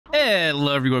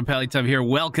Hello everyone, Pallytime here.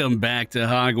 Welcome back to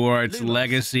Hogwarts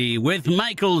Legacy with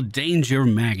Michael Danger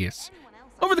Magus.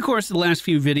 Over the course of the last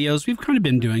few videos, we've kind of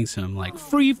been doing some like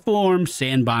freeform,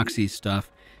 sandboxy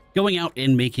stuff, going out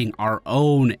and making our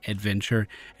own adventure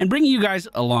and bringing you guys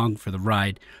along for the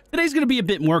ride. Today's going to be a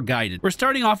bit more guided. We're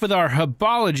starting off with our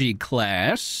herbology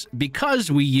class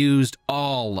because we used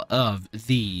all of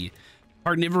the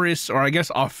carnivorous, or I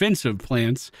guess offensive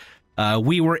plants.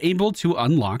 We were able to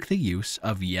unlock the use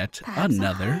of yet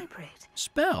another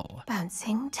spell.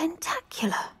 Bouncing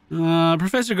tentacular.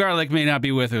 Professor Garlic may not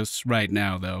be with us right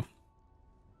now, though.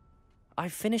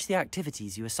 I've finished the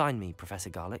activities you assigned me, Professor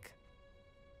Garlic.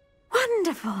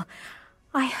 Wonderful.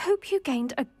 I hope you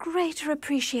gained a greater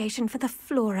appreciation for the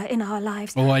flora in our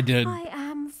lives. Oh, I did. I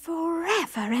am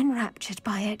forever enraptured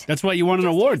by it. That's why you won an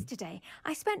award. Yesterday,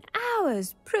 I spent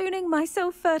hours pruning my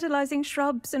self-fertilizing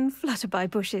shrubs and flutterby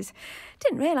bushes.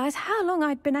 Didn't realize how long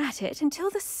I'd been at it until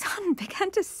the sun began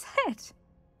to set.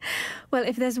 Well,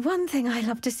 if there's one thing I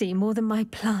love to see more than my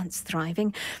plants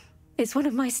thriving, it's one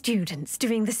of my students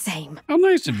doing the same. How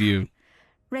nice of you.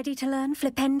 Ready to learn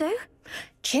flipendo?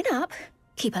 Chin up,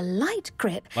 keep a light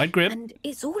grip. Light grip. And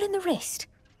it's all in the wrist.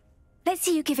 Let's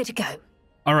see you give it a go.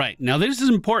 All right, now this is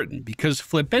important because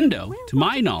flipendo, to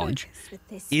my knowledge,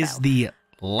 is the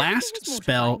last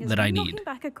spell that I need. Knocking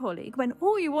back a colleague when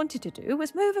all you wanted to do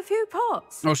was move a few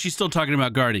pots. Oh, she's still talking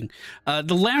about guarding.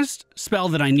 The last spell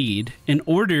that I need in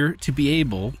order to be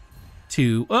able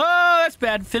to, that's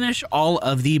bad, finish all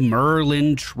of the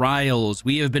Merlin trials.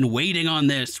 We have been waiting on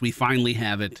this. We finally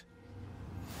have it.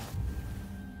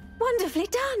 Wonderfully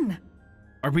done.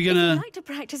 Are we gonna... If you'd like to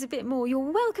practice a bit more,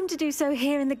 you're welcome to do so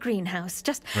here in the greenhouse.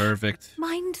 Just perfect.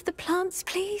 Mind the plants,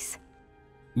 please.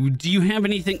 Do you have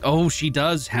anything? Oh, she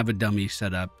does have a dummy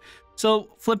set up. So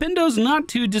flipendo's not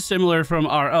too dissimilar from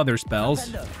our other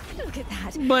spells. Look at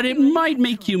that. But it might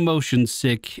make you motion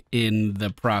sick in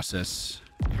the process.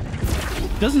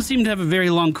 Doesn't seem to have a very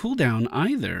long cooldown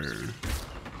either.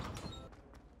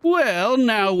 Well,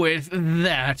 now with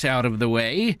that out of the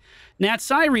way,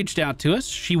 Natsai reached out to us.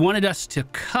 She wanted us to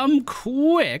come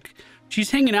quick. She's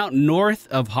hanging out north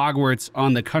of Hogwarts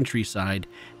on the countryside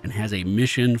and has a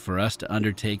mission for us to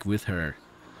undertake with her.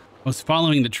 I was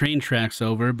following the train tracks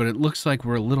over, but it looks like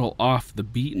we're a little off the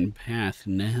beaten path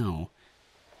now.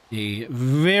 A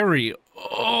very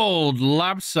old,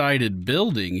 lopsided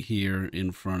building here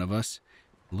in front of us.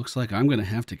 Looks like I'm going to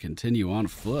have to continue on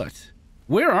foot.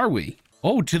 Where are we?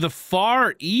 Oh, to the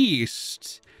far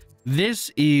east.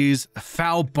 This is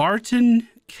Falbarton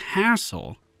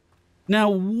Castle. Now,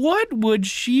 what would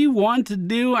she want to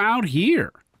do out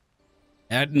here?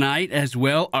 At night as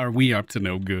well? Are we up to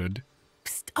no good?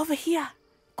 Psst, over here.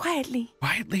 Quietly.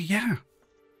 Quietly, yeah.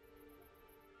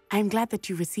 I'm glad that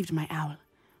you received my owl.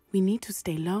 We need to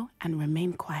stay low and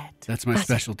remain quiet. That's my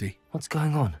specialty. What's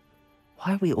going on?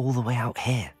 Why are we all the way out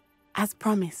here? As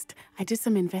promised, I did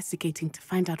some investigating to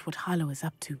find out what Harlow is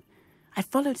up to. I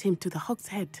followed him to the Hog's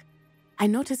Head. I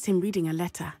noticed him reading a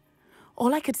letter.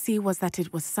 All I could see was that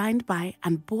it was signed by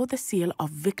and bore the seal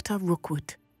of Victor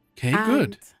Rookwood. Okay,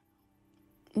 good.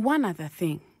 One other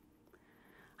thing.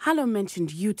 Harlow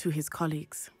mentioned you to his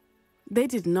colleagues. They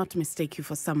did not mistake you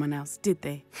for someone else, did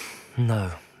they?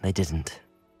 No, they didn't.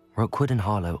 Rookwood and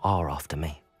Harlow are after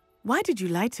me. Why did you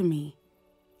lie to me?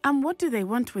 And what do they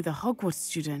want with a Hogwarts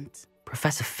student?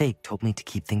 Professor Fig told me to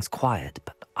keep things quiet,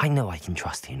 but I know I can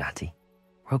trust you, Natty.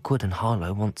 Rookwood and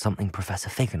Harlow want something Professor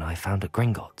Fig and I found at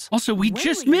Gringotts. Also, we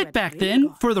just met back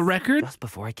then, for the record. Just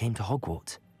before I came to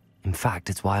Hogwarts. In fact,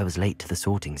 it's why I was late to the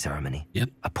sorting ceremony. Yep.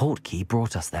 A portkey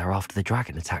brought us there after the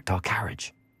dragon attacked our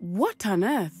carriage. What on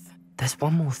earth? There's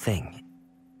one more thing.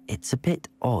 It's a bit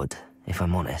odd, if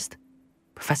I'm honest.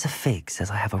 Professor Fig says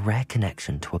I have a rare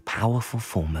connection to a powerful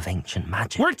form of ancient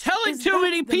magic. We're telling too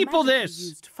many people this!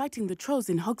 Used fighting the trolls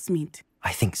in Hogsmeade.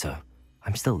 I think so.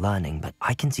 I'm still learning, but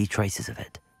I can see traces of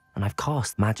it. And I've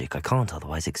cast magic I can't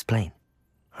otherwise explain.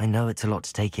 I know it's a lot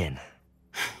to take in.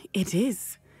 It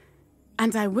is.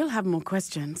 And I will have more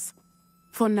questions.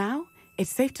 For now, it's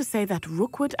safe to say that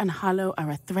Rookwood and Harlow are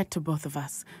a threat to both of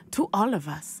us, to all of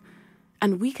us.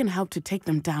 And we can help to take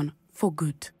them down for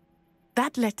good.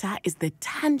 That letter is the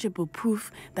tangible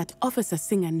proof that Officer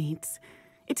Singer needs.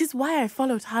 It is why I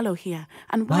followed Harlow here,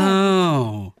 and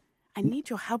why I need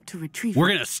your help to retrieve it. We're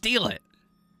gonna steal it.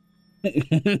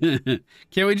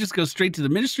 Can't we just go straight to the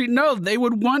ministry? No, they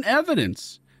would want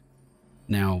evidence.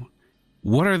 Now,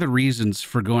 what are the reasons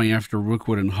for going after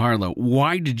Rookwood and Harlow?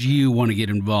 Why did you want to get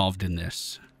involved in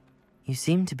this? You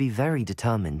seem to be very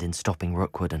determined in stopping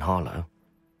Rookwood and Harlow.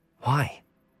 Why?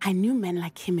 I knew men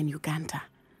like him in Uganda.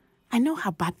 I know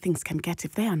how bad things can get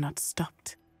if they are not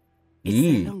stopped.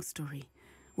 It's a long story,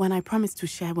 one I promise to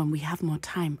share when we have more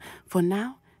time. For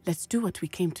now, let's do what we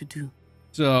came to do.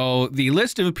 So, the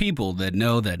list of people that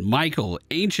know that Michael,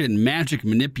 ancient magic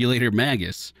manipulator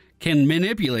Magus, can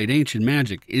manipulate ancient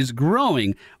magic is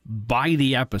growing by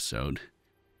the episode.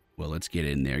 Well, let's get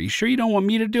in there. You sure you don't want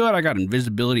me to do it? I got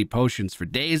invisibility potions for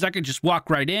days. I could just walk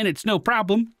right in. It's no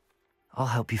problem. I'll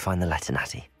help you find the letter,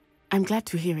 Natty. I'm glad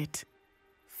to hear it.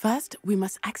 First, we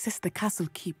must access the castle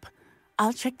keep.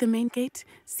 I'll check the main gate,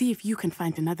 see if you can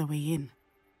find another way in.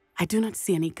 I do not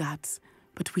see any guards,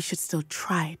 but we should still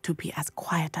try to be as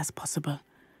quiet as possible.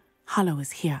 Hollow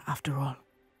is here after all.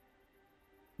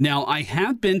 Now, I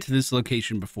have been to this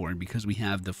location before because we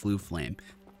have the Floo Flame,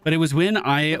 but it was when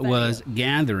I was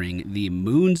gathering the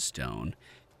Moonstone,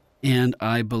 and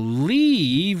I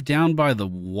believe down by the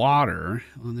water,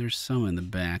 well, there's some in the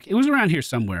back. It was around here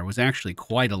somewhere. It was actually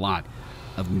quite a lot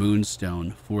of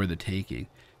Moonstone for the taking.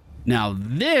 Now,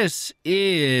 this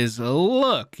is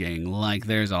looking like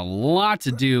there's a lot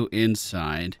to do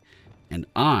inside, and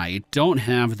I don't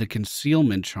have the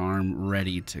concealment charm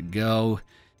ready to go.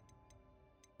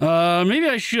 Maybe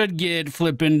I should get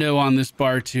Flipindo on this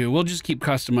bar, too. We'll just keep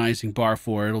customizing bar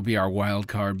 4. It'll be our wild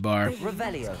card bar.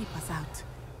 Revelio. Keep us out.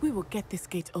 We will get this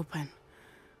gate open.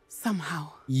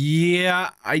 Somehow.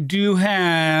 Yeah, I do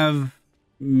have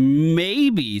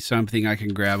maybe something I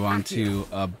can grab onto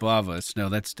above us. No,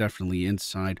 that's definitely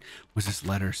inside. What's this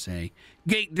letter say?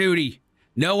 Gate duty.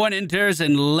 No one enters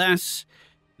unless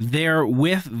they're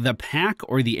with the pack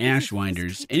or the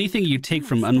Ashwinders. Anything you take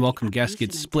from unwelcome guests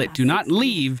gets split. Do not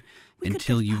leave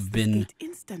until you've been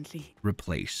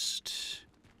replaced.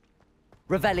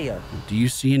 Revelio. Do you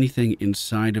see anything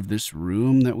inside of this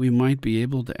room that we might be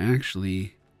able to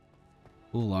actually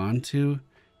pull on to?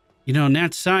 You know,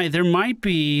 Natsai, there might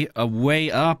be a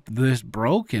way up this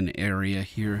broken area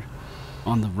here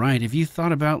on the right. Have you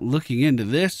thought about looking into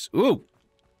this? Ooh,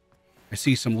 I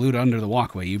see some loot under the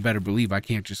walkway. You better believe I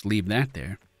can't just leave that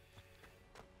there.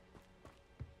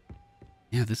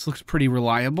 Yeah, this looks pretty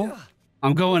reliable.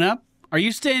 I'm going up. Are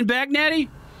you staying back, Natty?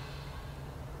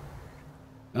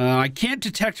 I can't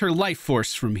detect her life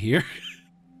force from here.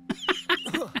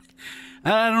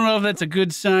 I don't know if that's a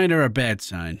good sign or a bad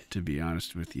sign, to be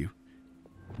honest with you.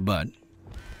 But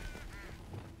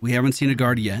we haven't seen a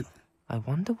guard yet. I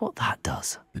wonder what that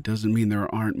does. It doesn't mean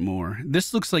there aren't more.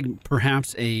 This looks like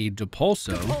perhaps a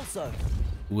Depulso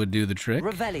would do the trick.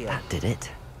 Revelio. That did it.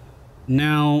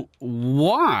 Now,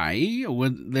 why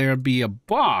would there be a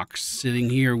box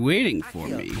sitting here waiting for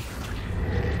me?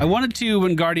 I wanted to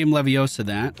Wingardium Leviosa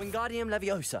that. Wingardium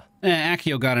Leviosa.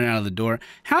 Accio got it out of the door.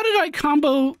 How did I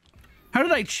combo? How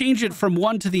did I change it from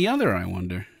one to the other, I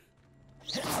wonder?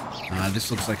 This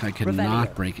looks like I could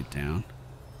not break it down.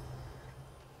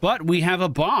 But we have a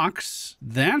box.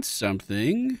 That's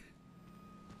something.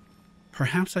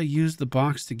 Perhaps I used the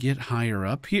box to get higher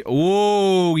up here.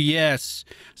 Oh, yes.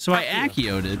 So I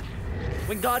Accio'd it.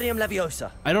 Wingardium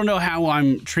Leviosa. I don't know how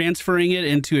I'm transferring it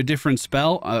into a different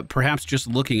spell. Perhaps just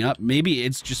looking up. Maybe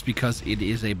it's just because it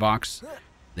is a box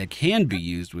that can be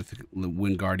used with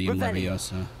Wingardium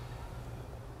Leviosa.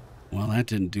 Well, that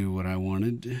didn't do what I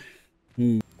wanted.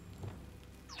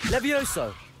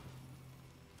 Levioso.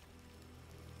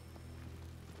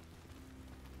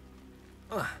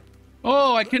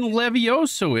 Oh, I can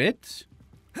Levioso it.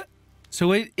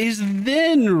 So it is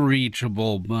then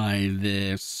reachable by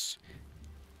this.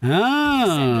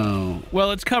 Oh. Well,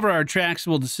 let's cover our tracks.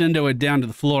 We'll descendo it down to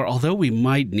the floor, although we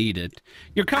might need it.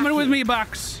 You're coming with me,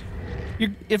 Box.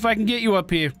 If I can get you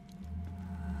up here.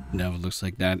 No, it looks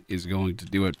like that is going to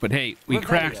do it. But hey, we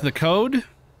cracked the code.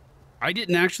 I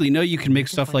didn't actually know you can make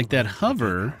stuff like that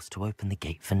hover. To open the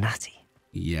gate for Natty.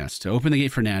 Yes, to open the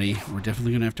gate for Natty, we're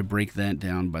definitely going to have to break that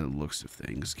down by the looks of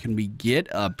things. Can we get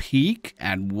a peek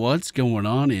at what's going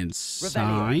on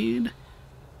inside?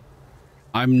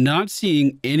 I'm not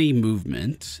seeing any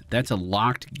movement. That's a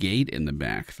locked gate in the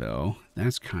back, though.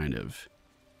 That's kind of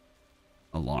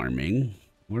alarming.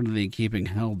 What are they keeping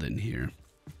held in here?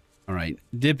 All right,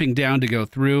 dipping down to go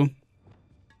through.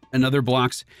 Another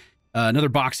box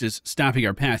is stopping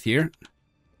our path here.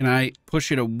 Can I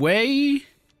push it away?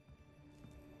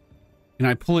 Can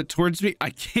I pull it towards me?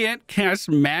 I can't cast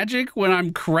magic when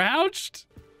I'm crouched?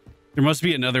 There must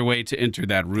be another way to enter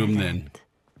that room then.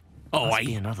 Oh,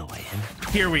 another way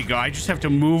in. Here we go. I just have to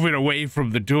move it away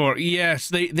from the door. Yes,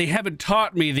 they haven't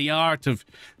taught me the art of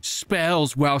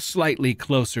spells while slightly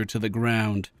closer to the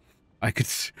ground. I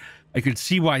could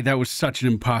see why that was such an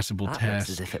impossible task. Looks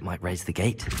as if it might raise the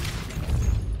gate.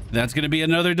 That's going to be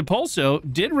another Depulso.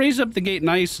 Did raise up the gate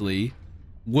nicely.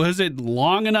 Was it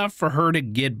long enough for her to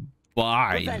get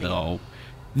by, though?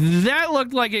 That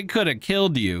looked like it could have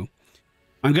killed you.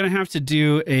 I'm going to have to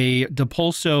do a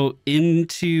depulso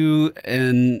into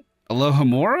an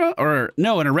Alohomora? Or,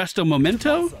 no, an Arresto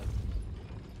Momento?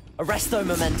 Arresto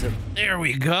Momentum. There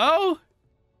we go.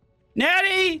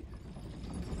 Natty!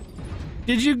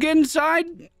 Did you get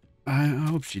inside? I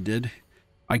hope she did.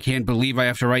 I can't believe I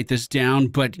have to write this down,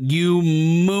 but you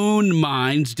moon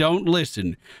minds don't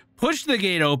listen. Push the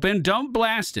gate open, don't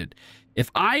blast it. If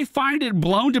I find it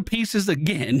blown to pieces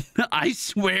again, I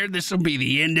swear this will be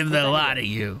the end of the lot of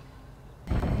you.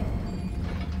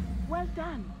 Well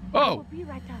done. Oh. I will be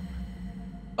right up.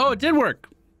 Oh, it did work.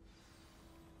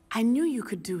 I knew you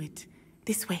could do it.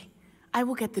 This way. I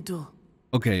will get the door.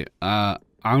 Okay, I'm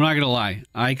not gonna lie.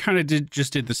 I kind of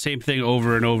just did the same thing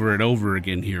over and over and over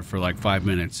again here for like 5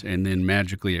 minutes, and then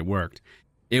magically it worked.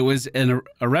 It was an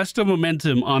Arresto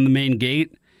Momentum on the main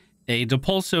gate, a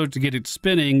depulso to get it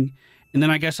spinning, and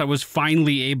then I guess I was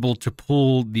finally able to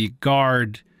pull the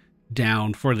guard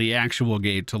down for the actual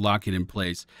gate to lock it in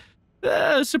place.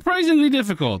 Surprisingly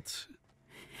difficult.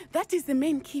 That is the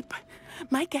main keep.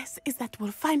 My guess is that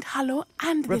we'll find Hollow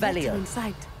and the Revelio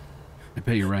inside. I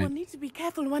bet you're right. We'll need to be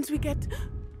careful once we get...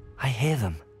 I hear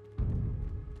them.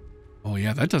 Oh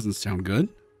yeah, that doesn't sound good.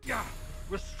 Yeah,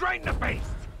 restrain the beast.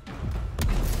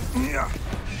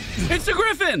 It's a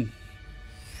griffin!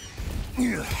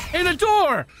 In a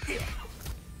door!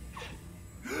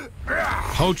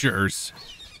 Poachers.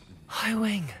 High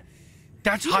Wing.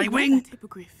 That's You High know Wing? that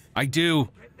hippogriff. I do.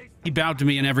 He bowed to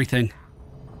me and everything.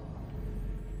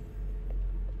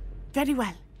 Very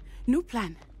well. New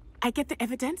plan. I get the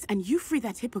evidence and you free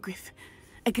that hippogriff.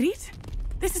 Agreed?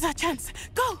 This is our chance.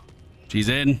 Go! She's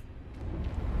in.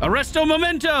 Arresto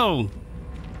Momento!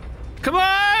 Come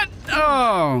on!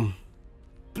 Oh.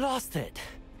 Blast it.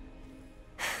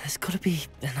 There's got to be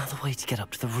another way to get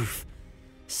up to the roof.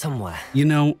 Somewhere. You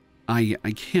know, I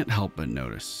can't help but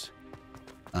notice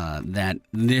that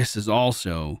this is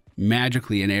also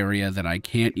magically an area that I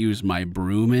can't use my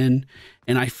broom in.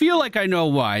 And I feel like I know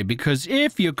why, because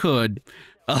if you could,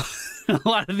 a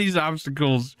lot of these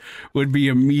obstacles would be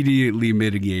immediately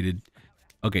mitigated.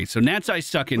 Okay, so Nat's Eye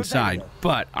stuck inside,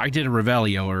 but I did a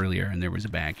Revelio earlier and there was a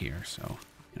bag here, so,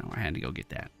 you know, I had to go get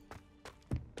that.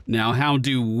 Now, how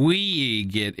do we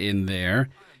get in there?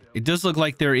 It does look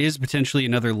like there is potentially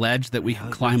another ledge that we can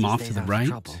climb off to the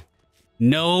right.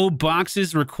 No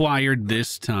boxes required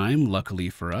this time, luckily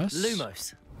for us.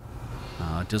 Lumos.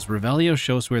 Does Revelio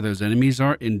show us where those enemies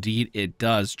are? Indeed, it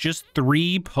does. Just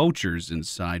 3 poachers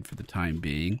inside for the time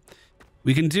being.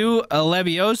 We can do a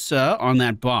Leviosa on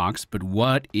that box, but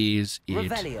what is it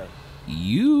Revelio.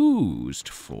 used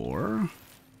for?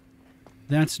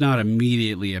 That's not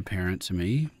immediately apparent to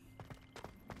me.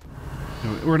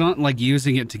 We're not, like,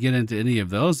 using it to get into any of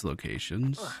those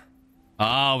locations.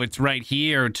 Oh, it's right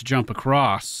here to jump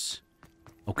across.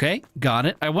 Okay, got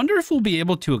it. I wonder if we'll be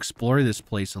able to explore this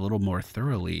place a little more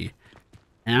thoroughly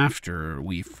after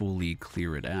we fully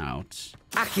clear it out.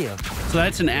 Accio. So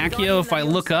that's an Accio. If I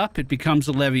look up, it becomes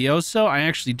a Levioso. I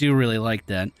actually do really like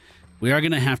that. We are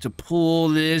going to have to pull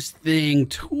this thing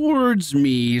towards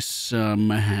me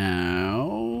somehow.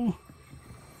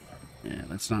 Yeah,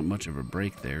 that's not much of a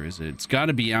break there, is it? It's got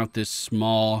to be out this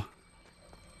small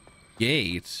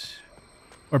gate.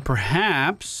 Or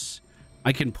perhaps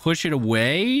I can push it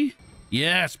away.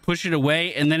 Yes, push it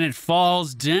away, and then it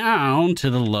falls down to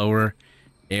the lower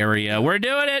area. We're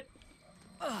doing it.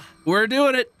 We're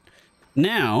doing it.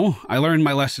 Now, I learned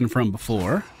my lesson from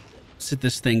before. Sit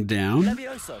this thing down.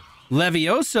 Levioso.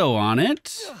 Levioso on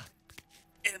it.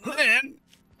 And then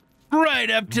right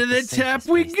up to the top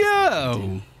we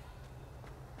go.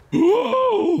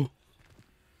 Whoa!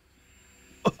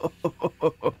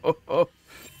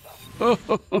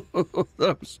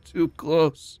 That was too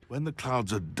close. When the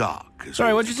clouds are dark...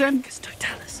 Sorry, what'd you say?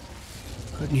 Totalis.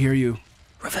 Couldn't hear you.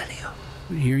 Revelio.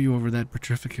 Couldn't hear you over that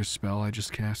Petrificus spell I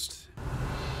just cast.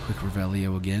 Quick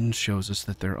Revelio again shows us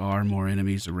that there are more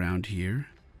enemies around here.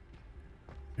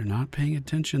 They're not paying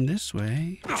attention this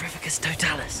way. Petrificus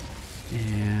Totalis.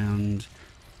 And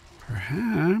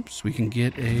perhaps we can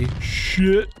get a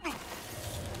shit.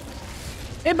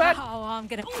 Hey, bud. Oh, I'm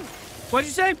gonna... What'd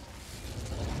you say?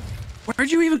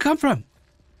 Where'd you even come from?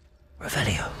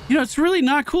 Revelio. You know, it's really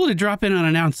not cool to drop in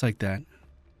unannounced like that.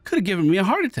 Could have given me a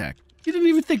heart attack. You didn't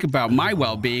even think about my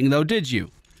well-being, though, did you?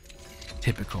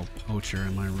 Typical poacher,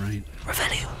 am I right?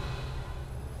 Revelio.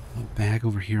 A bag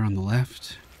over here on the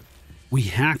left. We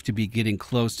have to be getting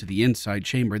close to the inside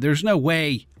chamber. There's no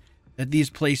way that these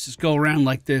places go around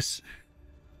like this.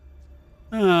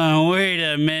 Oh, wait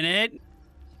a minute.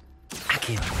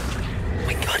 Accio.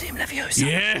 We got him, Leviosa.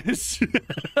 Yes.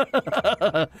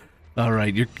 All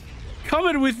right, you're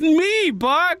coming with me,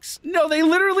 box. No, they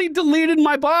literally deleted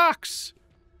my box.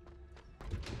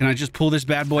 Can I just pull this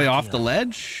bad boy off the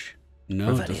ledge?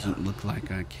 No, it doesn't look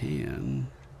like I can.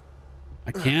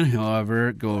 I can,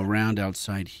 however, go around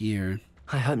outside here.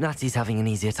 I hope Natty's having an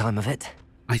easier time of it.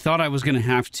 I thought I was going to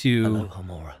have to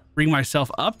bring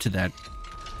myself up to that.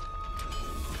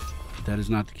 That is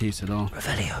not the case at all.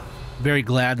 Revelio. Very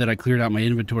glad that I cleared out my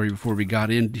inventory before we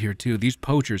got in here, too. These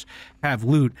poachers have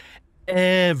loot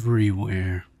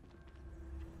everywhere.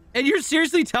 And you're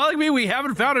seriously telling me we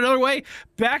haven't found another way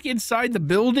back inside the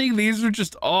building? These are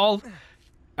just all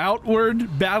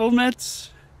outward battlements?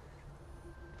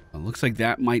 Well, looks like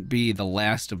that might be the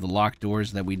last of the locked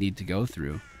doors that we need to go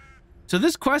through. So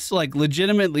this quest, like,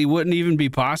 legitimately wouldn't even be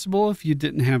possible if you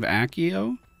didn't have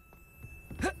Accio?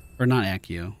 Or not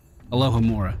Accio.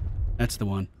 Alohomora. That's the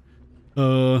one.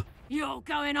 You're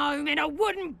going home in a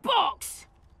wooden box!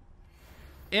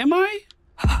 Am I?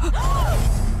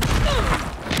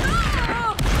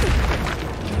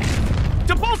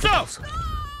 Depulso!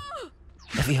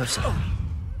 Levioso.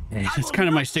 Hey, that's kind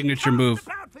of my signature move.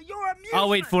 I'll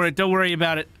wait for it. Don't worry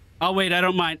about it. I'll wait. I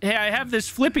don't mind. Hey, I have this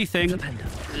flippy thing.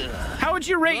 How would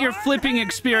you rate your flipping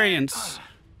experience?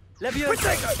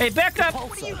 Hey, back up.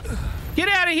 Get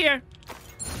out of here.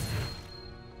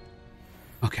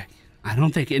 Okay. I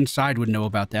don't think Inside would know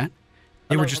about that.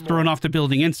 They were just thrown off the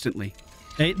building instantly.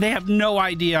 They have no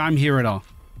idea I'm here at all.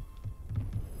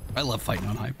 I love fighting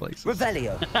on high places.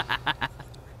 Revelio.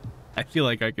 I feel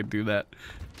like I could do that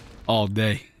all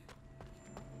day.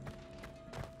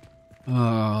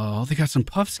 Oh, they got some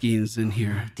puffskeins in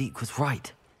here. Deke was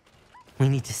right. We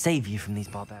need to save you from these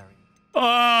barbarians.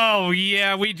 Oh,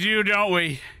 yeah, we do, don't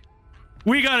we?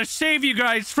 We gotta save you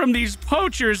guys from these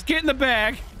poachers. Get in the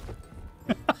bag.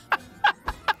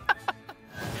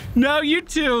 No, you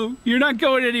two. You're not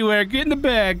going anywhere. Get in the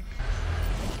bag.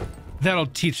 That'll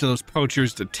teach those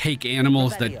poachers to take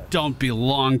animals that don't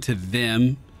belong to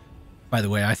them. By the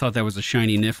way, I thought that was a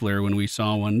shiny niffler when we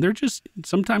saw one. They're just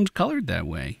sometimes colored that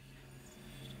way.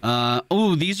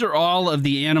 Oh, these are all of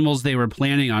the animals they were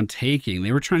planning on taking.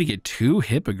 They were trying to get 2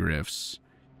 hippogriffs.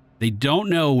 They don't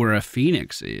know where a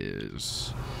phoenix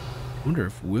is. I wonder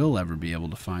if we'll ever be able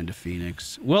to find a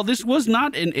phoenix. Well, this was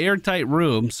not an airtight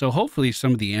room, so hopefully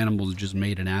some of the animals just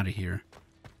made it out of here.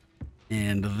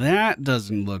 And that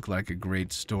doesn't look like a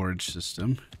great storage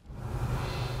system.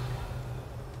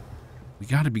 We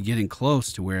got to be getting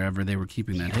close to wherever they were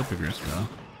keeping that hippogriff, though.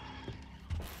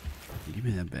 Give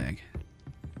me that bag.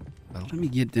 Let me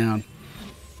get down.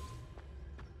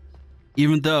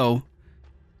 Even though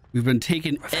we've been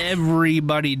taking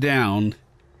everybody down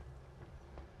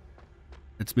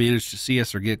that's managed to see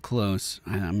us or get close.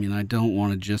 I mean, I don't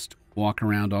want to just walk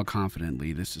around all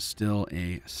confidently. This is still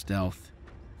a stealth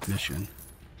mission.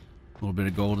 A little bit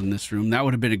of gold in this room. That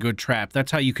would have been a good trap.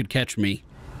 That's how you could catch me.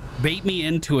 Bait me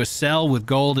into a cell with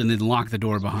gold and then lock the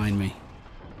door behind me.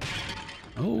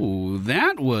 Oh,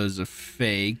 that was a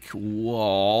fake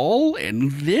wall.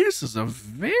 And this is a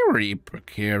very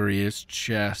precarious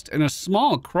chest and a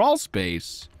small crawl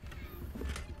space.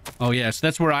 Oh, yes,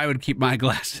 that's where I would keep my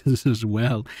glasses as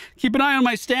well. Keep an eye on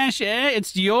my stash, eh?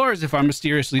 It's yours if I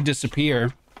mysteriously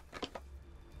disappear.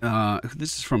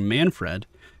 This is from Manfred.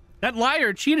 That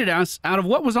liar cheated us out of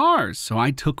what was ours, so I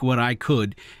took what I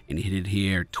could and hid it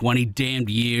here 20 damned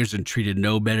years and treated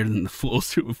no better than the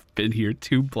fools who have been here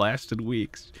 2 blasted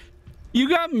weeks. You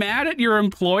got mad at your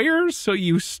employer, so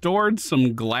you stored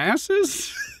some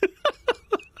glasses?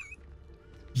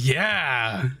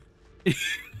 Yeah.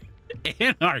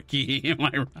 Anarchy, am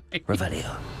I right?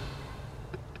 Revelio.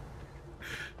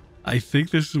 I think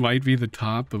this might be the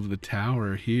top of the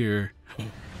tower here.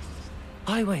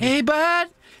 Highway. Hey, bud.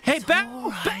 Hey, back.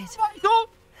 Right. Michael.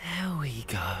 There we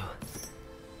go.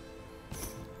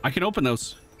 I can open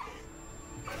those.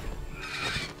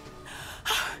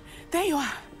 There you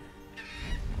are.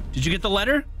 Did you get the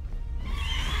letter?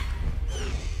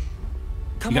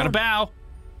 Come You got on. to bow.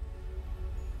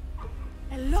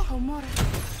 Hello, Mora.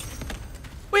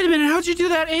 Wait a minute. How'd you do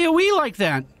that AoE like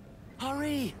that?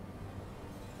 Hurry.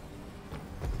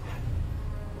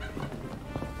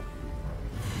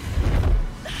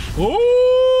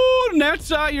 Oh,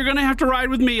 Netza, you're going to have to ride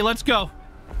with me. Let's go.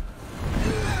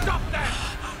 Stop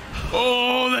that!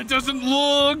 Oh, that doesn't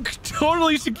look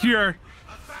totally secure.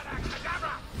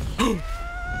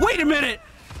 Wait a minute.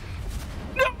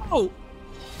 No.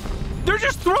 They're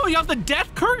just throwing out the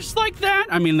death curse like that?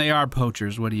 I mean, they are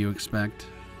poachers. What do you expect?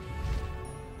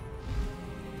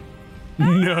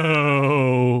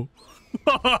 No.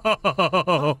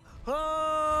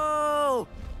 Oh!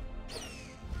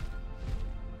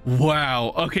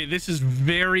 Wow. Okay, this is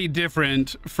very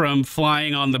different from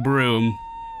flying on the broom.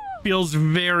 Feels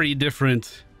very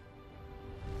different.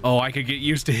 Oh, I could get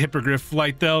used to hippogriff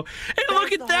flight, though. Hey,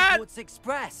 look at that! Hogwarts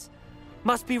Express.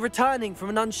 Must be returning from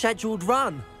an unscheduled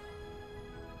run.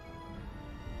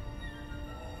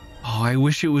 Oh, I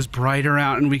wish it was brighter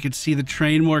out and we could see the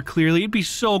train more clearly. It'd be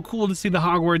so cool to see the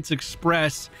Hogwarts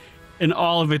Express in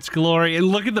all of its glory. And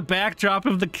look at the backdrop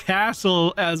of the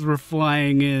castle as we're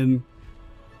flying in.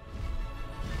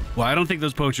 Well, I don't think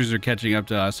those poachers are catching up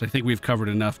to us. I think we've covered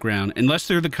enough ground. Unless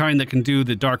they're the kind that can do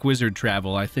the dark wizard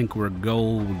travel, I think we're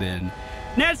golden.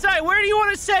 Natsai, where do you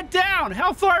want to set down?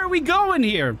 How far are we going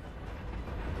here?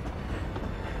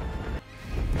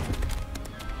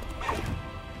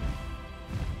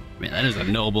 Man, that is a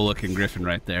noble looking griffin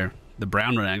right there. The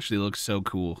brown one actually looks so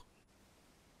cool.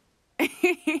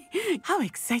 How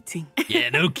exciting. Yeah,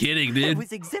 no kidding, dude. It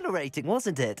was exhilarating,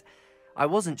 wasn't it? I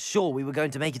wasn't sure we were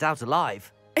going to make it out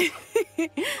alive.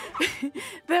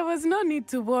 There was no need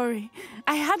to worry.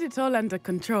 I had it all under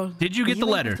control. Did you get the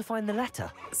letter? To find the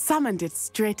letter? Summoned it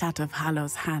straight out of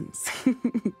Hallow's hands.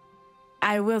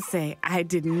 I will say, I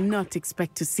did not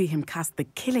expect to see him cast the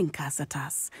killing curse at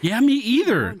us. Yeah, me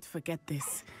either. Don't forget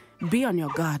this. Be on your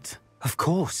guard. Of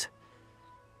course.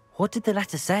 What did the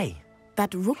letter say?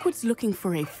 That Rookwood's looking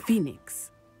for a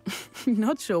phoenix.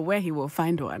 Not sure where he will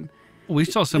find one. We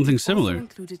saw something Also similar.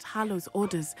 included Hallow's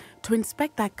orders to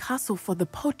inspect that castle for the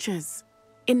poachers.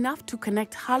 Enough to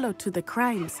connect Hallow to the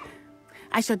crimes.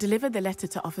 I shall deliver the letter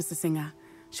to Officer Singer.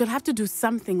 She'll have to do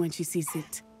something when she sees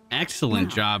it. Excellent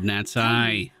job,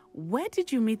 Natsai. Where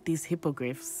did you meet these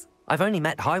hippogriffs? I've only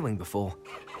met Highwing before.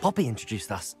 Poppy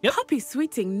introduced us. Yep. Poppy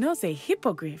Sweeting knows a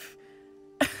hippogriff.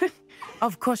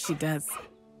 Of course she does.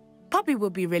 Poppy will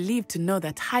be relieved to know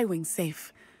that Highwing's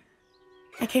safe.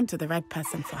 I came to the right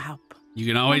person for help. You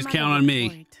can always My count mother on was me.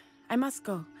 worried. I must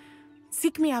go.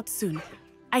 Seek me out soon.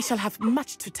 I shall have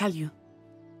much to tell you.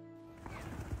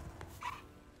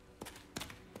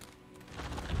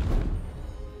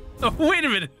 Oh, wait a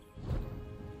minute.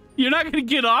 You're not going to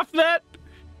get off that?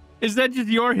 Is that just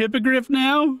your hippogriff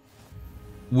now?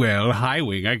 Well,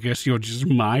 Highwing, I guess you're just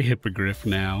my hippogriff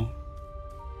now.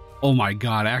 Oh my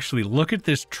god, actually, look at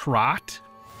this trot.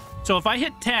 So if I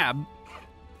hit tab,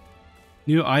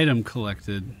 new item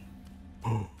collected.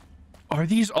 Are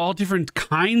these all different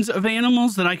kinds of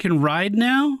animals that I can ride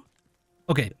now?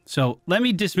 Okay, so let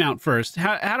me dismount first.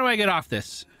 How do I get off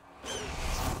this?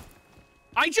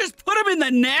 I just put him in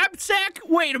the knapsack?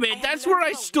 Wait a minute, that's where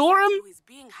I store him? Who is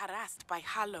being harassed by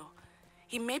Hallow.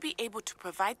 He may be able to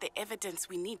provide the evidence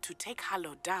we need to take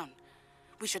Hallow down.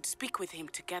 We should speak with him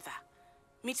together.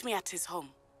 Meet me at his home.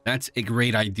 That's a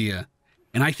great idea.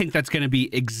 And I think that's going to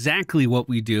be exactly what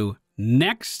we do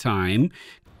next time.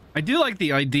 I do like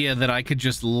the idea that I could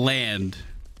just land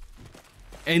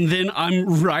and then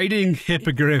I'm riding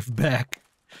Hippogriff back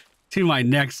to my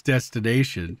next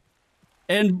destination.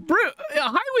 And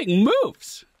Highwing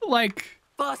moves like...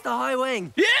 Faster,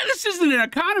 Highwing! Yeah, this isn't an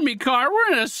economy car.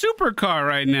 We're in a supercar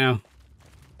right now.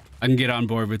 I can get on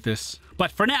board with this.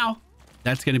 But for now,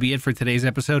 that's going to be it for today's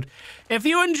episode. If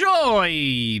you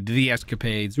enjoyed the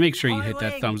escapades, make sure you hit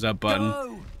that thumbs up button.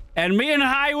 Go! And me and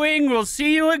Highwing will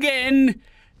see you again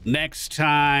next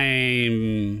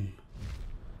time.